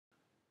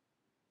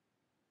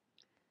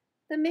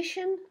The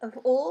mission of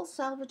all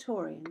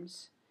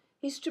Salvatorians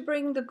is to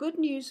bring the good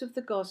news of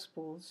the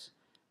Gospels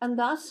and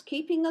thus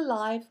keeping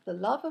alive the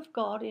love of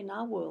God in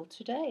our world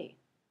today.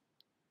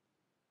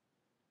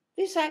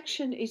 This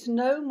action is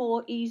no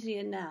more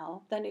easier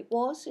now than it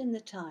was in the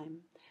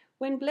time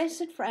when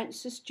Blessed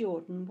Francis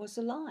Jordan was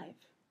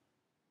alive.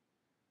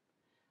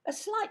 A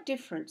slight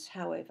difference,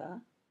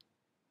 however,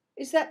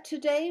 is that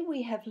today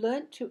we have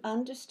learnt to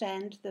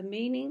understand the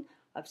meaning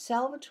of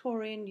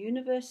Salvatorian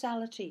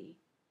universality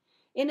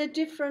in a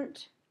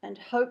different and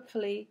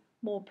hopefully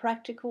more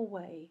practical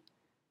way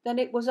than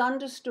it was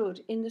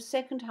understood in the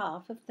second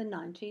half of the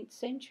 19th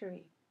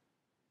century.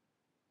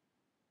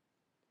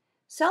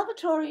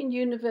 Salvatorian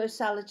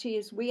universality,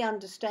 as we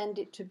understand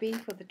it to be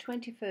for the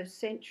 21st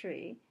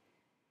century,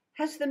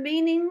 has the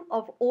meaning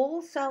of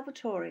all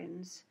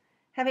Salvatorians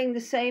having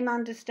the same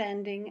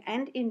understanding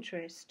and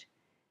interest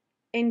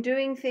in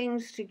doing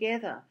things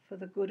together for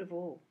the good of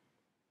all.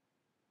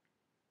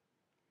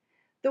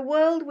 The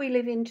world we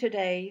live in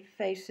today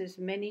faces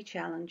many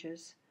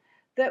challenges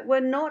that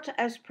were not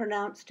as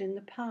pronounced in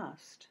the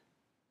past.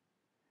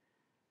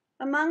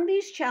 Among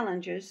these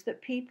challenges that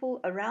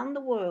people around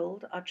the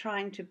world are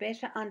trying to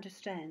better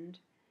understand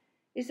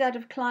is that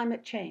of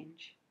climate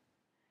change,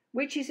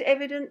 which is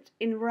evident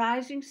in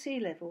rising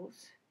sea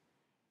levels,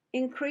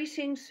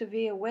 increasing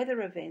severe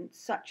weather events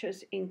such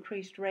as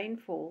increased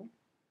rainfall,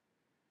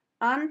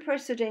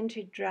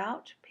 unprecedented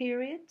drought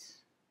periods,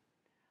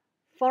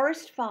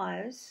 forest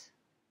fires,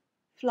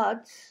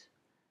 floods,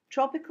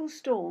 tropical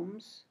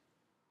storms,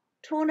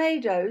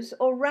 tornadoes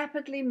or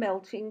rapidly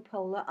melting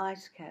polar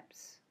ice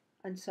caps,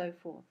 and so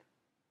forth.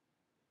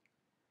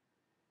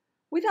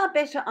 With our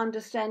better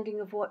understanding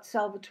of what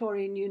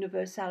Salvatorian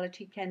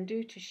universality can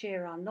do to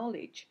share our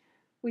knowledge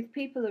with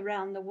people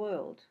around the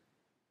world,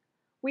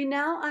 we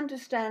now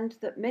understand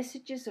that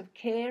messages of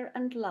care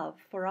and love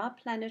for our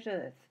planet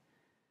Earth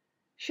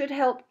should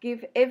help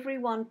give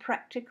everyone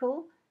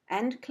practical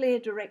and clear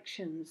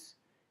directions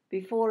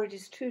before it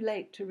is too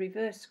late to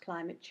reverse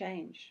climate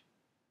change.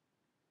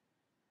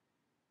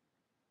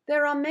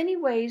 There are many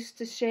ways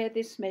to share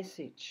this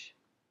message,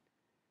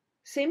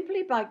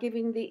 simply by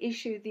giving the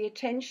issue the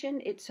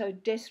attention it so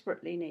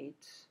desperately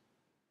needs.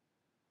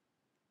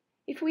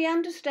 If we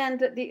understand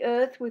that the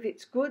earth with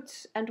its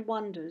goods and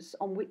wonders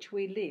on which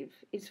we live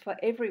is for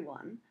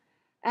everyone,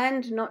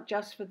 and not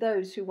just for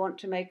those who want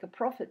to make a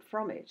profit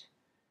from it,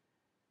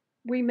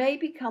 we may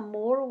become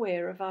more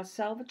aware of our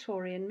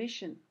Salvatorian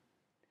mission.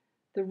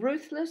 The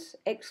ruthless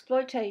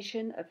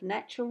exploitation of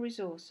natural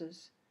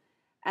resources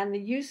and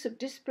the use of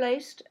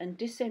displaced and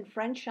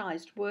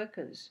disenfranchised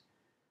workers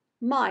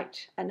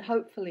might and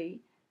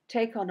hopefully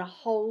take on a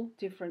whole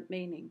different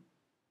meaning.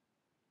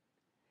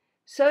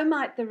 So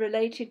might the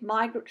related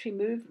migratory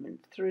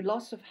movement through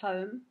loss of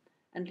home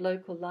and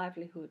local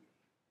livelihood.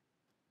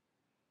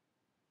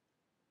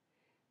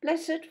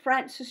 Blessed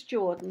Francis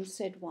Jordan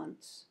said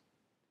once,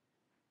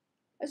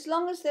 "As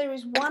long as there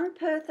is one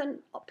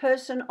person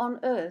on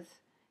earth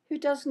who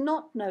does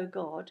not know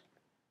God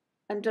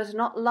and does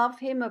not love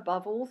him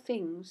above all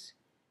things,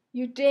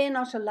 you dare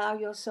not allow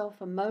yourself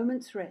a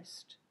moment's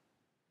rest."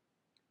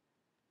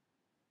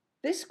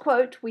 This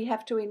quote we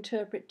have to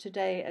interpret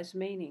today as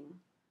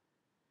meaning,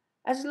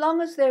 as long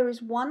as there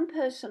is one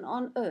person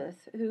on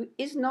earth who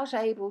is not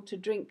able to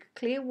drink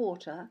clear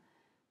water,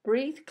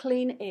 breathe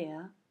clean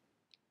air,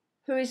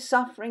 who is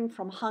suffering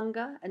from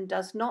hunger and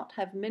does not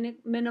have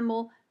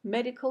minimal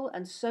medical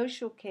and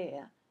social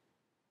care,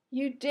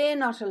 you dare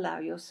not allow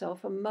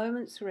yourself a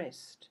moment's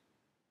rest.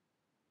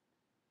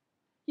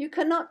 You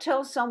cannot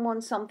tell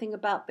someone something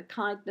about the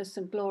kindness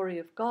and glory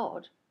of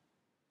God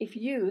if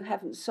you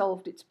haven't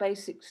solved its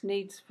basic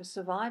needs for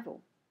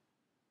survival.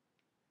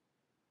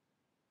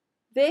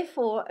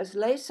 Therefore, as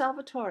lay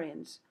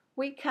Salvatorians,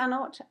 we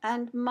cannot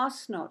and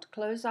must not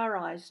close our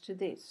eyes to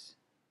this,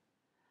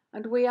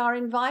 and we are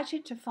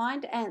invited to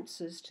find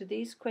answers to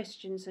these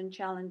questions and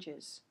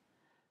challenges,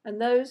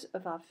 and those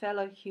of our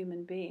fellow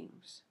human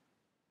beings.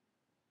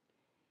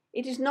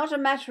 It is not a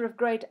matter of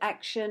great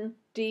action,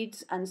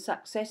 deeds, and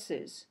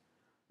successes.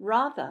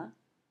 Rather,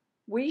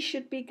 we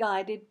should be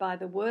guided by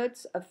the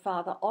words of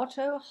Father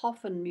Otto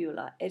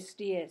Hoffenmüller,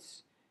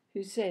 SDS,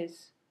 who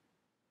says,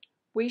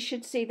 "We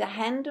should see the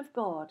hand of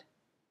God,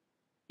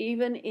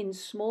 even in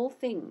small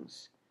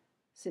things,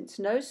 since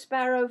no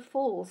sparrow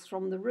falls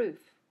from the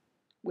roof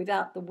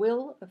without the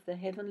will of the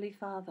Heavenly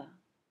Father."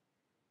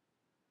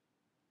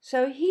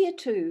 So here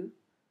too,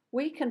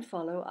 we can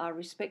follow our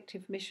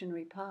respective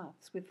missionary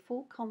paths with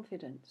full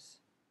confidence.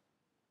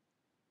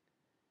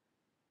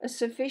 A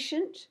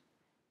sufficient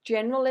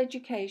general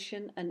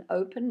education and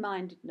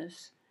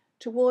open-mindedness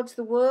towards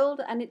the world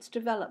and its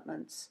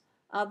developments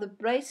are the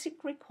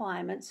basic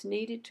requirements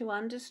needed to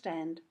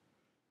understand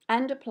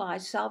and apply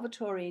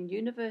Salvatorian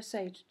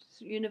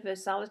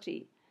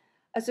universality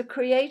as a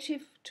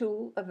creative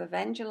tool of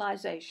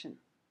evangelization.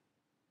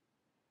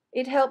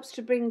 It helps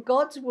to bring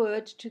God's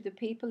word to the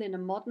people in a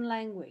modern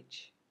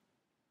language,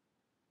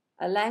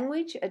 a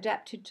language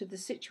adapted to the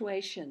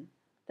situation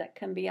that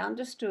can be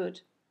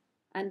understood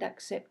and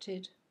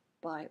accepted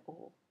by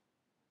all.